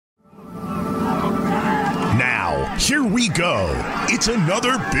Here we go. It's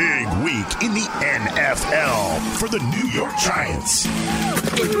another big week in the NFL for the New York Giants.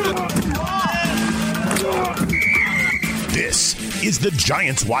 This is the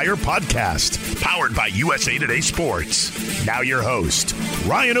Giants Wire podcast, powered by USA Today Sports. Now your host,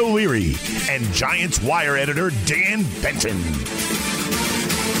 Ryan O'Leary, and Giants Wire editor Dan Benton.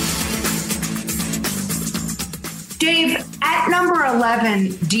 Dave, at number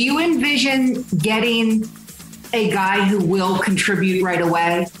 11, do you envision getting a guy who will contribute right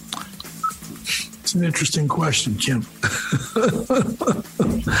away? It's an interesting question, Kim.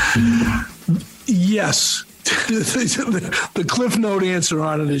 Yes. The Cliff Note answer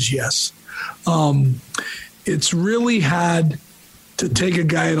on it is yes. It's really had to take a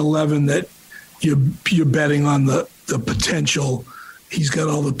guy at 11 that you're betting on the potential. He's got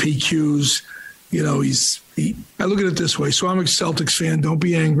all the PQs. You know, I look at it this way. So I'm a Celtics fan. Don't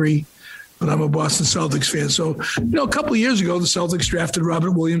be angry, but I'm a Boston Celtics fan. So, a couple of years ago, the Celtics drafted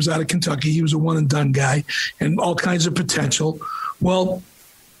Robert Williams out of Kentucky. He was a one-and-done guy and all kinds of potential. Well,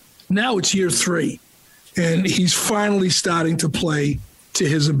 now it's year 3, and he's finally starting to play to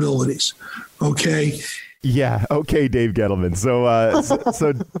his abilities. Okay? Yeah. Okay, Dave Gettleman. So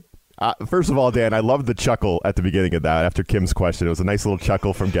first of all, Dan, I love the chuckle at the beginning of that after Kim's question. It was a nice little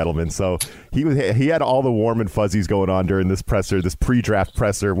chuckle from Gettleman. So he had all the warm and fuzzies going on during this presser, this pre-draft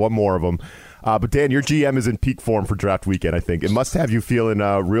presser, one more of them. But Dan, your GM is in peak form for draft weekend, I think. It must have you feeling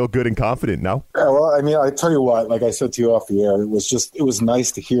real good and confident, no? Yeah, well, I mean, I tell you what, like I said to you off the air, it was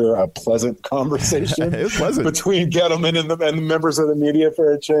nice to hear a pleasant conversation between Gettleman and the members of the media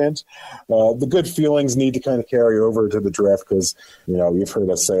for a change. The good feelings need to kind of carry over to the draft because, you've heard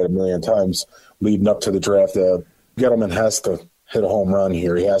us say it a million times leading up to the draft. Gettleman has to hit a home run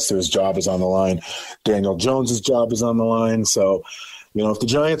here. He has to. His job is on the line. Daniel Jones's job is on the line. So, if the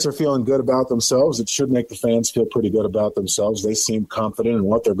Giants are feeling good about themselves, it should make the fans feel pretty good about themselves. They seem confident in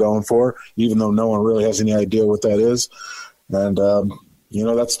what they're going for, even though no one really has any idea what that is. And,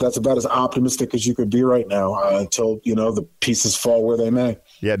 that's about as optimistic as you could be right now until, the pieces fall where they may.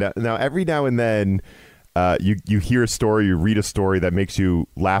 Yeah. Now every now and then you hear a story, you read a story that makes you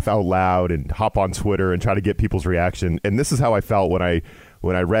laugh out loud and hop on Twitter and try to get people's reaction. And this is how I felt when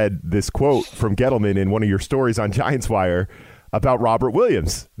I read this quote from Gettleman in one of your stories on Giants Wire about Robert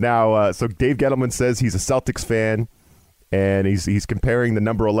Williams. Now, so Dave Gettleman says he's a Celtics fan, and he's comparing the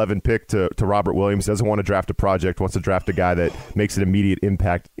number 11 pick to Robert Williams. Doesn't want to draft a project, wants to draft a guy that makes an immediate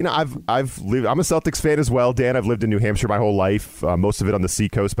impact. I've lived. I'm a Celtics fan as well, Dan. I've lived in New Hampshire my whole life, most of it on the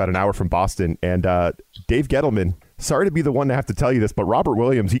seacoast, about an hour from Boston. And Dave Gettleman, sorry to be the one to have to tell you this, but Robert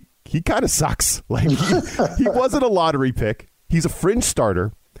Williams, he kind of sucks. Like he wasn't a lottery pick. He's a fringe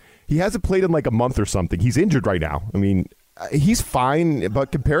starter. He hasn't played in like a month or something. He's injured right now. I mean, he's fine,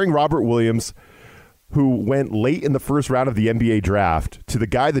 but comparing Robert Williams, who went late in the first round of the NBA draft, to the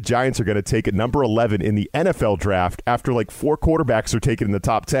guy the Giants are going to take at number 11 in the NFL draft after like 4 quarterbacks are taken in the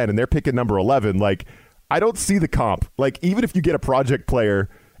top 10 and they're picking number 11, like, I don't see the comp. Like, even if you get a project player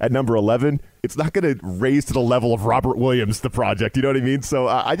at number 11, it's not going to raise to the level of Robert Williams, the project. You know what I mean? So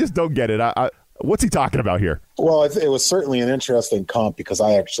I just don't get it. What's he talking about here? Well, it was certainly an interesting comp because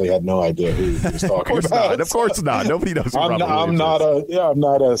I actually had no idea who he was talking about. Of course not. Nobody knows who Robert I'm not a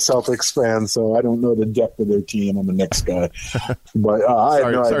Celtics fan, so I don't know the depth of their team. I'm a Knicks guy. But I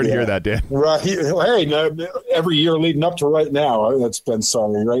had no idea. Sorry to hear that, Dan. Right. Hey, every year leading up to right now, that's been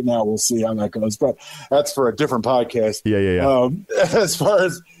sorry. Right now, we'll see how that goes. But that's for a different podcast. Yeah.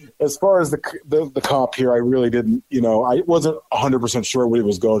 As far as the comp here, I really didn't, I wasn't 100% sure what he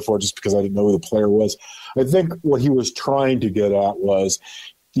was going for just because I didn't know who the player was. I think what he was trying to get at was,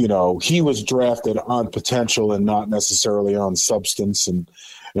 he was drafted on potential and not necessarily on substance. And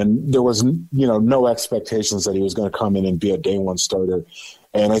there was, no expectations that he was going to come in and be a day one starter.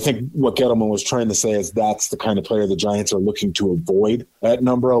 And I think what Gettleman was trying to say is that's the kind of player the Giants are looking to avoid at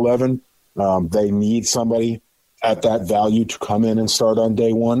number 11. They need somebody at that value to come in and start on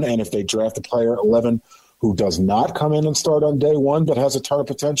day one. And if they draft a player at 11 who does not come in and start on day one but has a ton of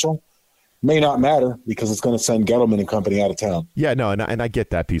potential, may not matter because it's going to send Gettleman and company out of town. Yeah, no, and I get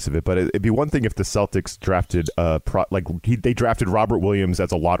that piece of it, but it'd be one thing if the Celtics drafted they drafted Robert Williams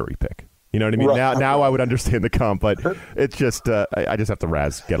as a lottery pick. You know what I mean? Right. Now I would understand the comp, but it's just I just have to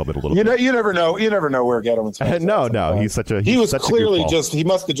razz Gettleman a little bit. You never know. You never know where Gettleman's head. No, he was clearly he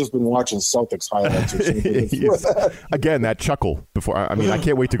must have just been watching Celtics highlights or something. Again, that chuckle before. I mean, I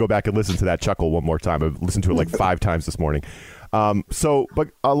can't wait to go back and listen to that chuckle one more time. I've listened to it like 5 times this morning. But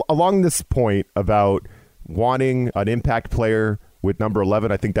along this point about wanting an impact player with number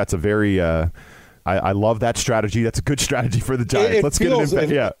 11, I think that's a very I love that strategy. That's a good strategy for the Giants. Let's get it in.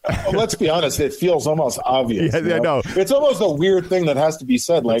 Yeah. Let's be honest. It feels almost obvious. Yeah, I know. It's almost a weird thing that has to be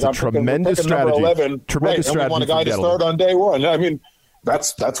said. Like, I'm tremendous strategy. Number 11. Tremendous strategy. And we want a guy to start on day one. I mean,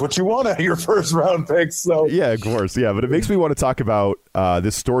 that's what you want out of your first round picks. So yeah, of course. Yeah, but it makes me want to talk about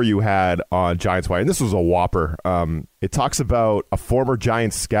this story you had on Giants Wire, and this was a whopper. It talks about a former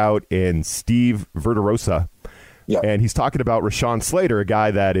Giants scout in Steve Verderosa. Yeah. And he's talking about Rashawn Slater, a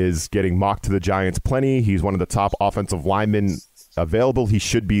guy that is getting mocked to the Giants plenty. He's one of the top offensive linemen available. He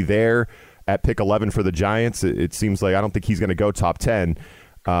should be there at pick 11 for the Giants. It seems like I don't think he's going to go top 10.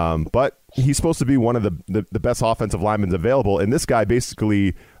 But he's supposed to be one of the best offensive linemen available. And this guy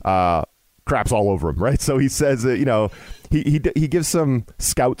basically craps all over him, right? So he says that, he gives some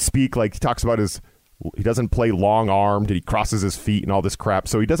scout speak, like he talks about he doesn't play long-armed and he crosses his feet and all this crap.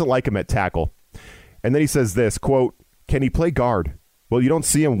 So he doesn't like him at tackle. And then he says this, quote, "Can he play guard? Well, you don't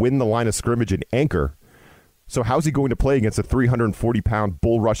see him win the line of scrimmage and anchor. So how's he going to play against a 340-pound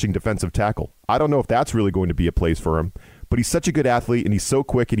bull-rushing defensive tackle? I don't know if that's really going to be a place for him, but he's such a good athlete and he's so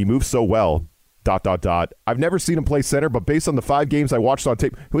quick and he moves so well, ... I've never seen him play center, but based on the 5 games I watched on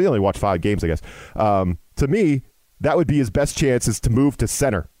tape," we only watched 5 games, I guess, to me, that would be his best chances to move to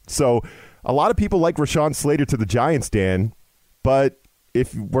center. So a lot of people like Rashawn Slater to the Giants, Dan, but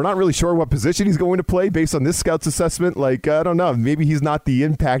if we're not really sure what position he's going to play based on this scout's assessment, like, I don't know, maybe he's not the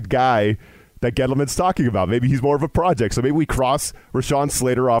impact guy that Gettleman's talking about. Maybe he's more of a project. So maybe we cross Rashawn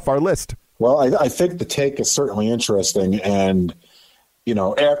Slater off our list. Well, I think the take is certainly interesting. And,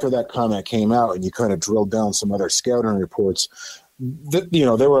 after that comment came out and you kind of drilled down some other scouting reports, they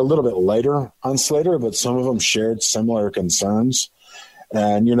were a little bit lighter on Slater, but some of them shared similar concerns.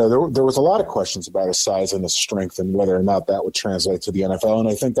 And, there was a lot of questions about his size and his strength and whether or not that would translate to the NFL. And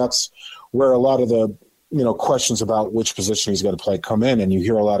I think that's where a lot of the, questions about which position he's going to play come in. And you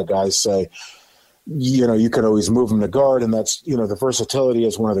hear a lot of guys say, you can always move him to guard. And that's, the versatility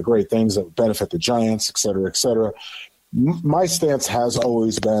is one of the great things that benefit the Giants, et cetera, et cetera. My stance has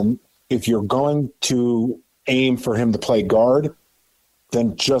always been, if you're going to aim for him to play guard,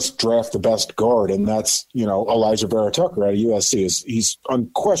 then just draft the best guard. And that's, Elijah Vera Tucker out of USC. He's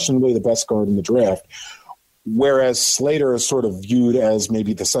unquestionably the best guard in the draft. Whereas Slater is sort of viewed as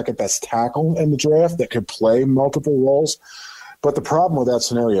maybe the second best tackle in the draft that could play multiple roles. But the problem with that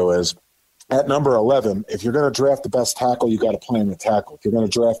scenario is, at number 11, if you're going to draft the best tackle, you got to play him the tackle. If you're going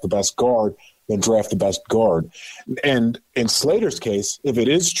to draft the best guard, then draft the best guard. And in Slater's case, if it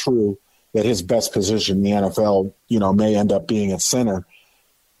is true that his best position in the NFL, may end up being at center,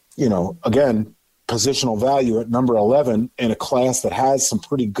 again, positional value at number 11 in a class that has some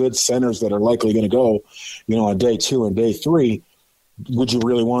pretty good centers that are likely going to go, on day 2 and day 3, would you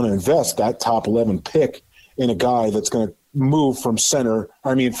really want to invest that top 11 pick in a guy that's going to move from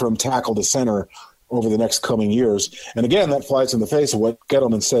tackle to center over the next coming years? And again, that flies in the face of what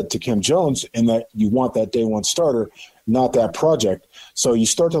Gettleman said to Kim Jones, in that you want that day 1 starter, not that project. So you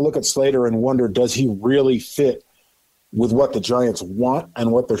start to look at Slater and wonder, does he really fit with what the Giants want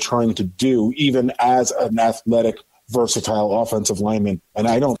and what they're trying to do, even as an athletic, versatile offensive lineman? And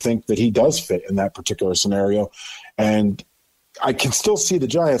I don't think that he does fit in that particular scenario. And I can still see the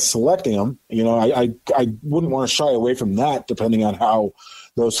Giants selecting him. I wouldn't want to shy away from that, depending on how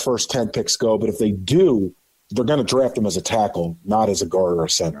those first 10 picks go. But if they do, they're going to draft him as a tackle, not as a guard or a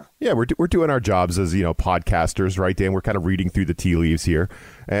center. Yeah, we're doing our jobs as, podcasters, right, Dan? We're kind of reading through the tea leaves here.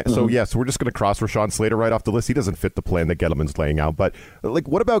 So, yes, we're just going to cross Rashawn Slater right off the list. He doesn't fit the plan that Gettleman's laying out. But,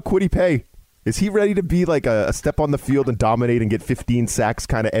 what about Kwity Paye? Is he ready to be like a step on the field and dominate and get 15 sacks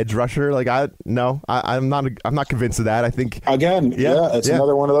kind of edge rusher? I'm not convinced of that. I think again, it's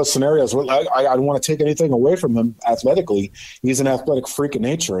another one of those scenarios. I don't want to take anything away from him athletically. He's an athletic freak of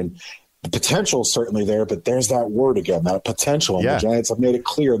nature, and the potential is certainly there. But there's that word again, that potential. And the Giants have made it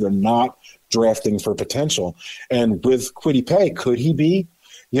clear they're not drafting for potential. And with Kwity Paye, could he be,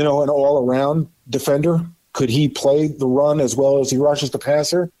 an all-around defender? Could he play the run as well as he rushes the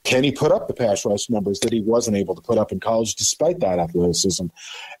passer? Can he put up the pass rush numbers that he wasn't able to put up in college despite that athleticism?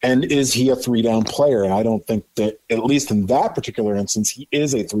 And is he a 3-down player? And I don't think that, at least in that particular instance, he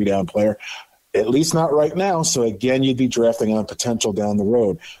is a 3-down player, at least not right now. So, again, you'd be drafting on potential down the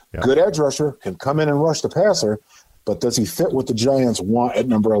road. Yeah. Good edge rusher, can come in and rush the passer, but does he fit what the Giants want at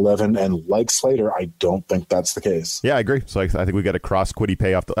number 11? And like Slater, I don't think that's the case. Yeah, I agree. So I think we got to cross Kwity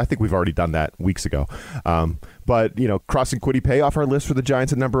Paye off. I think we've already done that weeks ago. But, crossing Kwity Paye off our list for the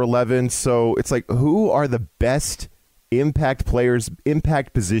Giants at number 11. So it's like, who are the best impact players,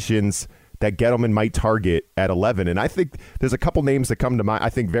 impact positions that Gettleman might target at 11? And I think there's a couple names that come to mind.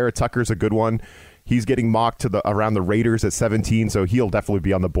 I think Vera Tucker's a good one. He's getting mocked to around the Raiders at 17, so he'll definitely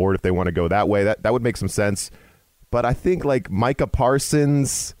be on the board if they want to go that way. That would make some sense. But I think like Micah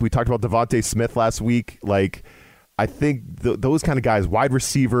Parsons, we talked about Devontae Smith last week. Like, I think those kind of guys, wide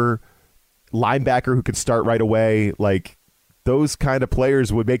receiver, linebacker who could start right away, like those kind of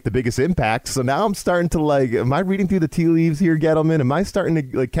players would make the biggest impact. So now I'm starting to like, am I reading through the tea leaves here, Gettleman? Am I starting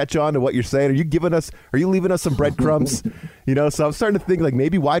to like catch on to what you're saying? Are you leaving us some breadcrumbs? So I'm starting to think like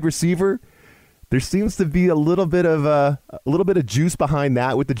maybe wide receiver. There seems to be a little bit of juice behind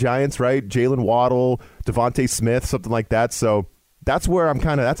that with the Giants, right? Jalen Waddle, Devontae Smith, something like that. So that's where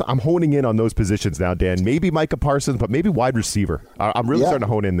I'm honing in on those positions now, Dan. Maybe Micah Parsons, but maybe wide receiver. I'm really starting to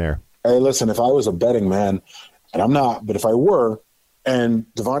hone in there. Hey, listen, if I was a betting man, and I'm not, but if I were, and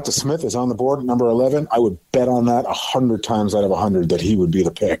Devonta Smith is on the board at number 11, I would bet on that 100 times out of 100 that he would be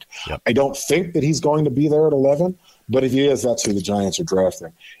the pick. Yep. I don't think that he's going to be there at 11, but if he is, that's who the Giants are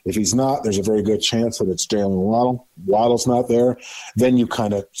drafting. If he's not, there's a very good chance that it's Jalen Waddle. Waddle's not there. Then you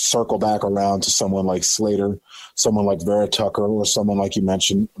kind of circle back around to someone like Slater, someone like Vera Tucker, or someone like you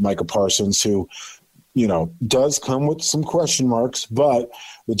mentioned, Micah Parsons, who does come with some question marks, but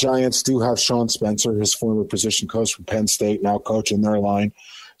the Giants do have Sean Spencer, his former position coach from Penn State, now coaching their line.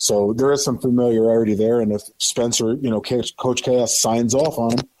 So there is some familiarity there. And if Spencer, Coach Chaos signs off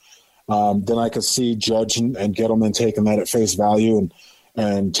on him, then I could see Judge and Gettleman taking that at face value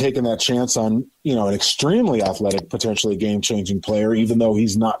and taking that chance on, an extremely athletic, potentially game-changing player, even though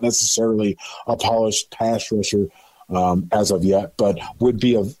he's not necessarily a polished pass rusher as of yet, but would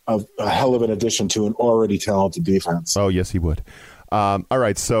be a hell of an addition to an already talented defense. Oh, yes, he would. All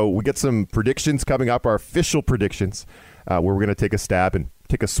right, so we get some predictions coming up, our official predictions, where we're going to take a stab and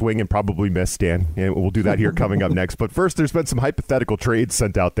take a swing and probably miss, Dan. And we'll do that here coming up next. But first, there's been some hypothetical trades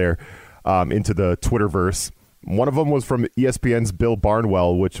sent out there into the Twitterverse. One of them was from ESPN's Bill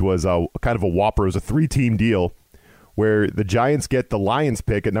Barnwell, which was kind of a whopper. It was a 3-team deal where the Giants get the Lions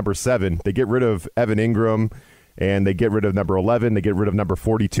pick at number 7. They get rid of Evan Ingram, and they get rid of number 11. They get rid of number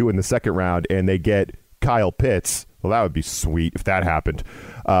 42 in the second round, and they get Kyle Pitts. Well, that would be sweet if that happened.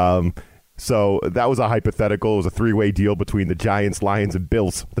 So that was a hypothetical. It was a 3-way deal between the Giants, Lions, and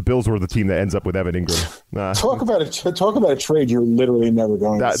Bills. The Bills were the team that ends up with Evan Ingram. Talk about a trade you're literally never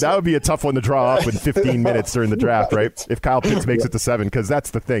going to see. That would be a tough one to draw up in 15 minutes during the draft, right? If Kyle Pitts makes it to 7, because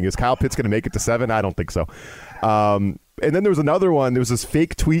that's the thing. Is Kyle Pitts going to make it to 7? I don't think so. And then there was another one. There was this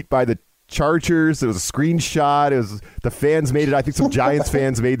fake tweet by the Chargers. It was a screenshot. It was the fans made it. I think some Giants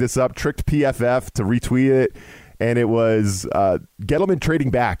fans made this up, tricked PFF to retweet it, and it was Gettleman trading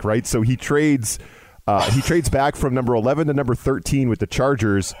back, right? So he trades back from number 11 to number 13 with the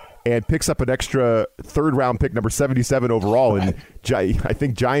Chargers and picks up an extra third-round pick, number 77 overall. And I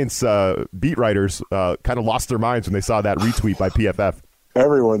think Giants beat writers kind of lost their minds when they saw that retweet by PFF.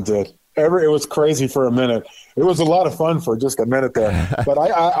 Everyone did. It was crazy for a minute. It was a lot of fun for just a minute there. But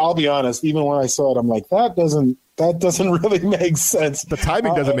I'll be honest, even when I saw it, I'm like, that doesn't really make sense. The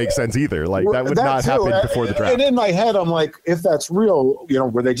timing doesn't make sense either. Like that would not happen before the draft. And in my head, I'm like, if that's real,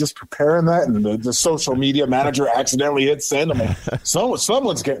 were they just preparing that? And the social media manager accidentally hit send. I'm like,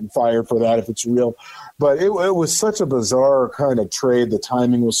 someone's getting fired for that if it's real. But it was such a bizarre kind of trade. The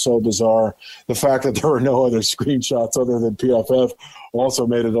timing was so bizarre. The fact that there were no other screenshots other than PFF also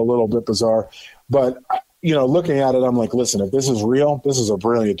made it a little bit bizarre. But looking at it, I'm like, listen, if this is real, this is a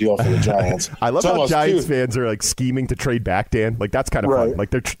brilliant deal for the Giants. I love how Giants fans are like scheming to trade back, Dan. Like that's kind of fun.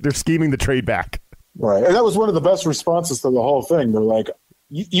 Like they're scheming to trade back. Right, and that was one of the best responses to the whole thing. They're like,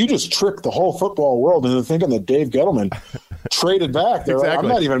 you just tricked the whole football world into thinking that Dave Gettleman traded back. Exactly. Like,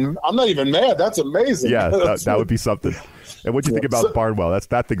 I'm not even mad. That's amazing. Yeah, that would be something. And what do you think about Barnwell?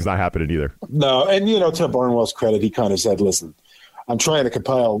 That thing's not happening either. No, and to Barnwell's credit, he kind of said, listen, I'm trying to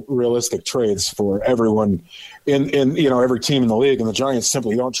compile realistic trades for everyone in every team in the league, and the Giants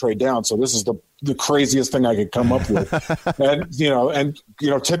simply don't trade down. So this is the craziest thing I could come up with.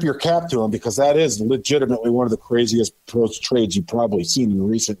 and tip your cap to him, because that is legitimately one of the craziest trades you've probably seen in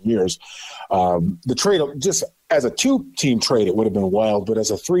recent years. The trade, just as a 2-team trade, it would have been wild, but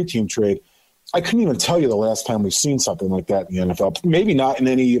as a 3-team trade, I couldn't even tell you the last time we've seen something like that in the NFL. Maybe not in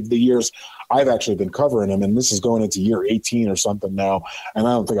any of the years I've actually been covering him, and this is going into year 18 or something now, and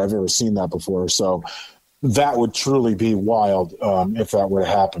I don't think I've ever seen that before. So that would truly be wild if that were to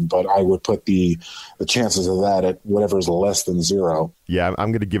happen, but I would put the chances of that at whatever is less than 0. Yeah,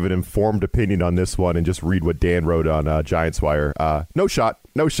 I'm going to give an informed opinion on this one and just read what Dan wrote on Giants Wire. No shot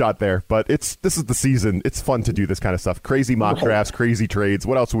there, but this is the season. It's fun to do this kind of stuff. Crazy mock drafts, crazy trades.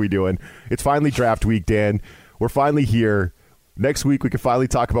 What else are we doing? It's finally draft week, Dan. We're finally here. Next week, we can finally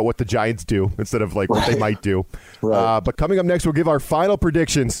talk about what the Giants do instead of what they might do. Right. But coming up next, we'll give our final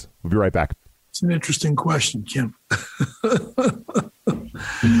predictions. We'll be right back. It's an interesting question, Kim.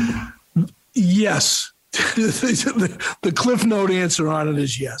 Yes. The Cliff Note answer on it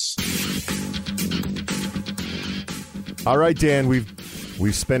is yes. All right, Dan,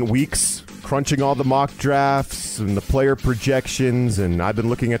 we've spent weeks crunching all the mock drafts and the player projections, and I've been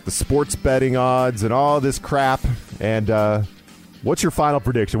looking at the sports betting odds and all this crap. And what's your final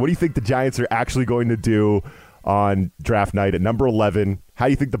prediction? What do you think the Giants are actually going to do on draft night at number 11? How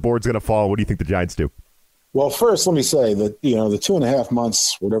do you think the board's going to fall? What do you think the Giants do? Well, first, let me say that, the 2.5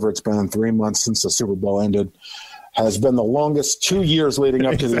 months, whatever it's been, 3 months since the Super Bowl ended, has been the longest 2 years leading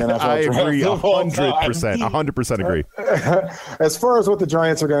up to the NFL I draft. agree 100% agree. As far as what the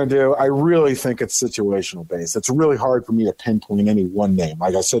Giants are going to do, I really think it's situational based. It's really hard for me to pinpoint any one name.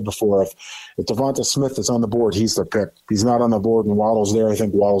 Like I said before, if Devonta Smith is on the board, he's their pick. If he's not on the board and Waddle's there, I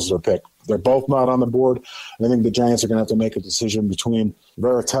think Waddle's their pick. They're both not on the board. I think the Giants are going to have to make a decision between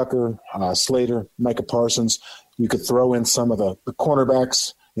Vera Tucker, Slater, Micah Parsons. You could throw in some of the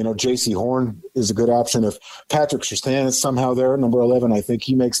cornerbacks. J.C. Horn is a good option. If Patrick Surtain is somehow there, number 11, I think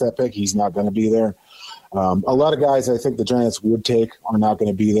he makes that pick. He's not going to be there. A lot of guys I think the Giants would take are not going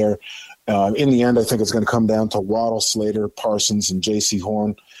to be there. In the end, I think it's going to come down to Waddle, Slater, Parsons, and J.C.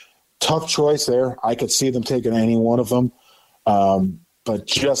 Horn. Tough choice there. I could see them taking any one of them. But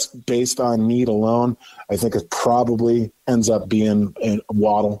just based on need alone, I think it probably ends up being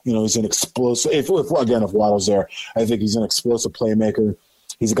Waddle. He's an explosive. If Waddle's there, I think he's an explosive playmaker.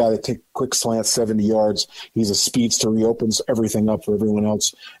 He's a guy that takes quick slants 70 yards. He's a speedster. He opens everything up for everyone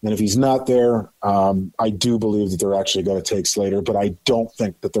else. And if he's not there, I do believe that they're actually going to take Slater, but I don't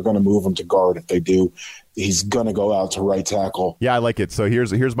think that they're going to move him to guard. If they do, he's going to go out to right tackle. Yeah, I like it. So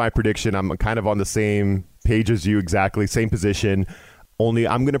here's my prediction. I'm kind of on the same page as you, exactly, same position. Only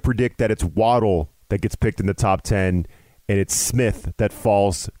I'm going to predict that it's Waddle that gets picked in the top 10, and it's Smith that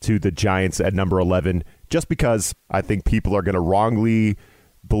falls to the Giants at number 11, just because I think people are going to wrongly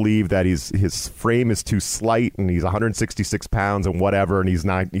believe that his frame is too slight and he's 166 pounds and whatever, and he's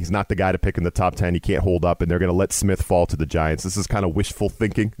not the guy to pick in the top 10. He can't hold up, and they're going to let Smith fall to the Giants. This is kind of wishful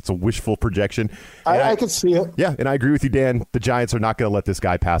thinking. It's a wishful projection. I can see it. Yeah, and I agree with you, Dan. The Giants are not going to let this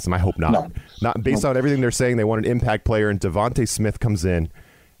guy pass him. I hope not. No. Not based on everything they're saying. They want an impact player, and Devontae Smith comes in,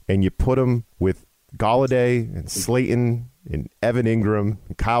 and you put him with Golladay and Slayton and Evan Ingram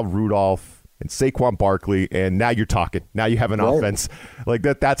and Kyle Rudolph and Saquon Barkley, and now you're talking. Now you have an offense like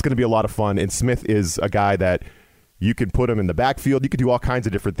that. That's going to be a lot of fun. And Smith is a guy that you can put him in the backfield. You could do all kinds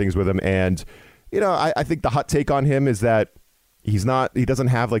of different things with him. And I think the hot take on him is that he doesn't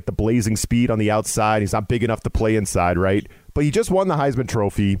have like the blazing speed on the outside. He's not big enough to play inside, right? But he just won the Heisman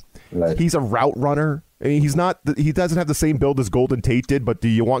Trophy. Right. He's a route runner. I mean, he doesn't have the same build as Golden Tate did, but do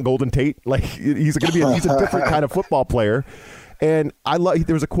you want Golden Tate? Like, he's a different kind of football player. And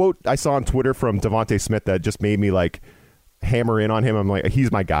there was a quote I saw on Twitter from Devontae Smith that just made me like hammer in on him. I'm like,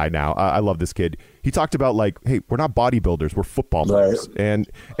 he's my guy now. I love this kid. He talked about like, hey, we're not bodybuilders, we're football players. Right.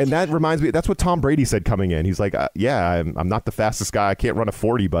 And that reminds me, that's what Tom Brady said coming in. He's like, I'm not the fastest guy. I can't run a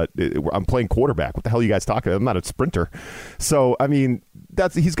 40, but I'm playing quarterback. What the hell are you guys talking about? I'm not a sprinter. So, I mean,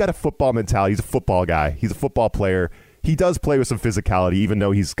 he's got a football mentality. He's a football guy. He's a football player. He does play with some physicality, even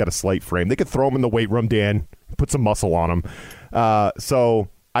though he's got a slight frame. They could throw him in the weight room, Dan, put some muscle on him. So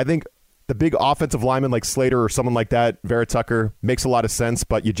I think the big offensive lineman like Slater or someone like that, Vera Tucker, makes a lot of sense,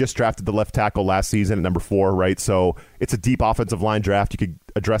 but you just drafted the left tackle last season at number 4, right? So it's a deep offensive line draft. You could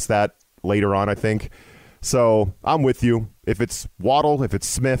address that later on, I think. So I'm with you. If it's Waddle, if it's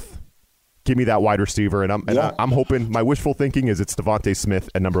Smith, give me that wide receiver. And I'm hoping, my wishful thinking is it's Devontae Smith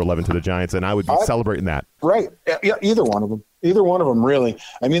at number 11 to the Giants, and I would be celebrating that. Right. Yeah, either one of them. Either one of them, really.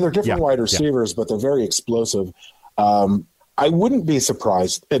 I mean, they're different wide receivers, but they're very explosive. I wouldn't be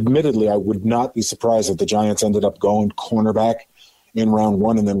surprised. Admittedly, I would not be surprised if the Giants ended up going cornerback in round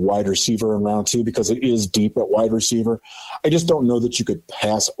 1 and then wide receiver in round 2, because it is deep at wide receiver. I just don't know that you could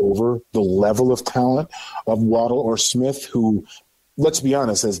pass over the level of talent of Waddle or Smith, who, let's be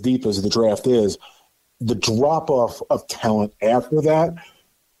honest, as deep as the draft is, the drop-off of talent after that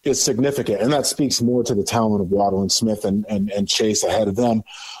is significant. And that speaks more to the talent of Waddle and Smith and Chase ahead of them,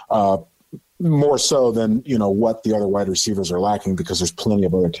 more so than, what the other wide receivers are lacking, because there's plenty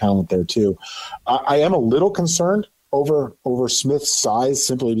of other talent there too. I am a little concerned over Smith's size,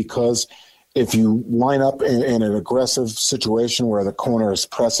 simply because if you line up in an aggressive situation where the corner is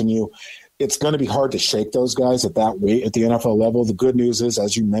pressing you, it's going to be hard to shake those guys at that weight at the NFL level. The good news is,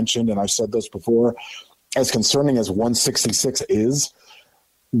 as you mentioned, and I've said this before, as concerning as 166 is,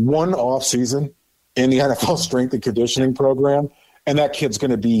 one off season in the NFL strength and conditioning program, and that kid's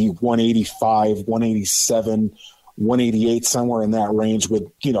going to be 185, 187 188, somewhere in that range with,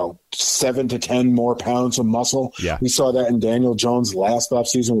 7 to 10 more pounds of muscle. Yeah. We saw that in Daniel Jones last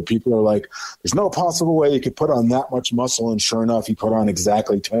offseason where people are like, there's no possible way you could put on that much muscle. And sure enough, he put on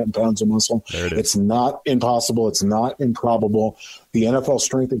exactly 10 pounds of muscle. There it is. It's not impossible. It's not improbable. The NFL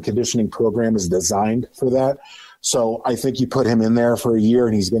strength and conditioning program is designed for that. So I think you put him in there for a year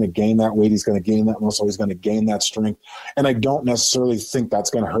and he's going to gain that weight. He's going to gain that muscle. He's going to gain that strength. And I don't necessarily think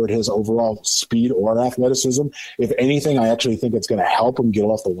that's going to hurt his overall speed or athleticism. If anything, I actually think it's going to help him get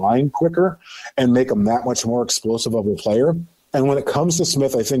off the line quicker and make him that much more explosive of a player. And when it comes to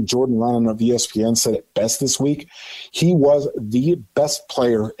Smith, I think Jordan Raanan of ESPN said it best this week. He was the best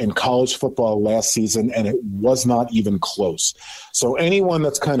player in college football last season, and it was not even close. So anyone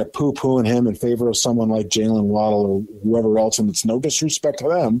that's kind of poo-pooing him in favor of someone like Jalen Waddle or whoever else, and it's no disrespect to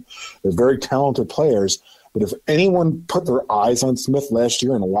them, they're very talented players. But if anyone put their eyes on Smith last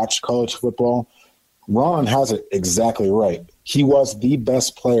year and watched college football, Ron has it exactly right. He was the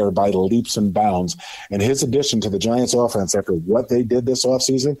best player by leaps and bounds. And his addition to the Giants offense after what they did this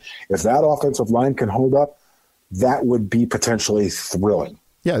offseason, if that offensive line can hold up, that would be potentially thrilling.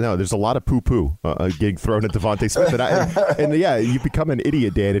 Yeah, no, there's a lot of poo-poo getting thrown at Devontae Smith. And yeah, you become an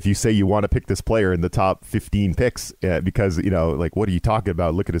idiot, Dan, if you say you want to pick this player in the top 15 picks because, what are you talking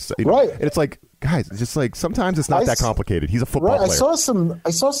about? Look at his right. And it's like, guys, it's just like sometimes it's not that complicated. He's a football player. I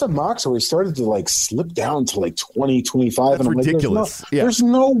saw some mocks where he started to slip down to 20, 25. That's and I'm ridiculous. There's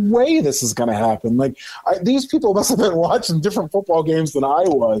no way this is going to happen. These people must have been watching different football games than I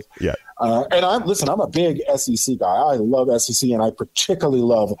was. Yeah. And I'm a big SEC guy. I love SEC, and I particularly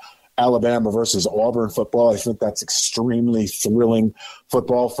love Alabama versus Auburn football. I think that's extremely thrilling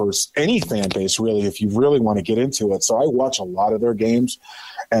football for any fan base, really, if you really want to get into it. So I watch a lot of their games.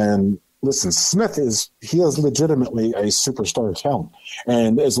 And listen, Smith is legitimately a superstar talent.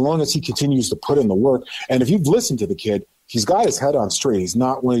 And as long as he continues to put in the work, and if you've listened to the kid, he's got his head on straight. He's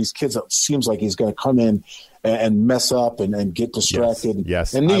not one of these kids that seems like he's going to come in and mess up and get distracted.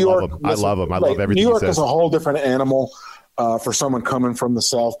 Yes. And New York, I love him. I love everything New York he says. is a whole different animal for someone coming from the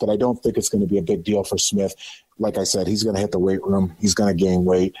South, but I don't think it's going to be a big deal for Smith. Like I said, he's going to hit the weight room. He's going to gain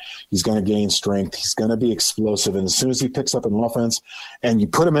weight. He's going to gain strength. He's going to be explosive. And as soon as he picks up an offense and you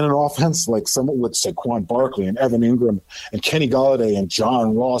put him in an offense like someone with Saquon Barkley and Evan Ingram and Kenny Golladay and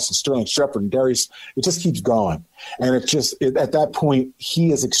John Ross and Sterling Shepard and Darius, it just keeps going. And at that point,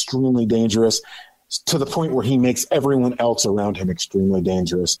 he is extremely dangerous, to the point where he makes everyone else around him extremely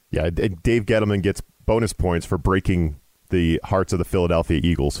dangerous. Yeah, Dave Gettleman gets bonus points for breaking the hearts of the Philadelphia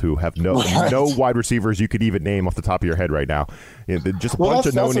Eagles, who have no wide receivers you could even name off the top of your head right now. Just a bunch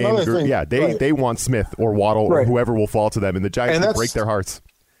of no-name group. Yeah, they want Smith or Waddle or whoever will fall to them, and the Giants will break their hearts.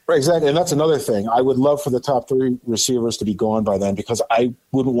 Right, exactly, and that's another thing. I would love for the top 3 receivers to be gone by then, because I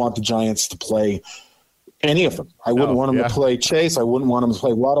wouldn't want the Giants to play any of them. I wouldn't want him to play Chase. I wouldn't want him to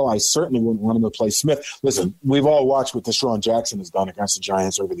play Waddle. I certainly wouldn't want him to play Smith. Listen, we've all watched what Deshaun Jackson has done against the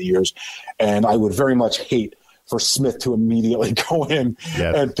Giants over the years, and I would very much hate for Smith to immediately go in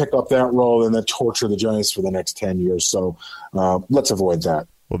and pick up that role and then torture the Giants for the next 10 years. So let's avoid that.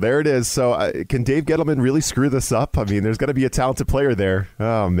 Well, there it is. So can Dave Gettleman really screw this up? I mean, there's going to be a talented player there.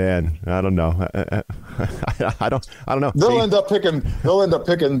 Oh man, I don't know. I don't know. They'll end up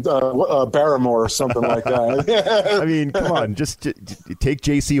picking Barrymore or something like that. I mean, come on, just take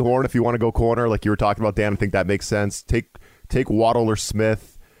J.C. Horn if you want to go corner, like you were talking about, Dan. I think that makes sense. Take Waddle or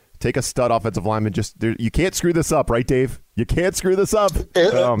Smith. Take a stud offensive lineman. You can't screw this up, right, Dave? You can't screw this up.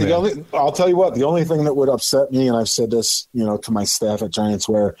 I'll tell you what. The only thing that would upset me, and I've said this, to my staff at Giants,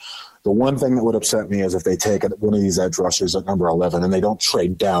 where the one thing that would upset me is if they take one of these edge rushers at number 11 and they don't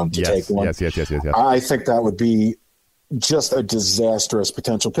trade down to take one. Yes. I think that would be just a disastrous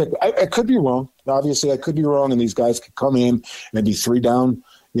potential pick. I could be wrong. Obviously, I could be wrong, and these guys could come in and be 3 down.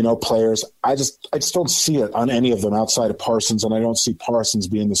 Players. I just don't see it on any of them outside of Parsons, and I don't see Parsons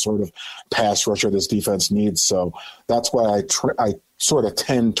being the sort of pass rusher this defense needs. So that's why I sort of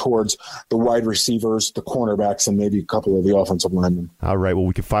tend towards the wide receivers, the cornerbacks, and maybe a couple of the offensive linemen. All right. Well,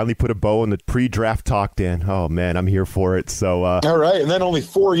 we can finally put a bow on the pre-draft talk, Dan. Oh, man, I'm here for it. So, all right. And then only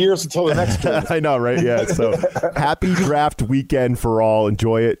 4 years until the next draft. I know, right? Yeah. So happy draft weekend for all.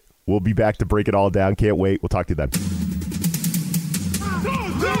 Enjoy it. We'll be back to break it all down. Can't wait. We'll talk to you then.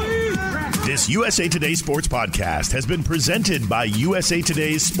 This USA Today Sports Podcast has been presented by USA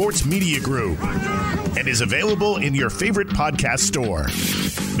Today's Sports Media Group and is available in your favorite podcast store.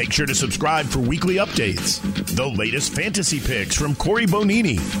 Make sure to subscribe for weekly updates, the latest fantasy picks from Corey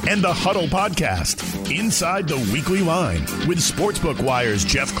Bonini, and the Huddle Podcast, Inside the Weekly Line, with Sportsbook Wire's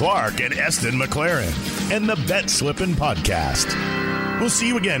Jeff Clark and Eston McLaren, and the Bet Slippin' Podcast. We'll see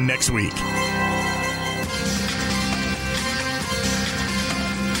you again next week.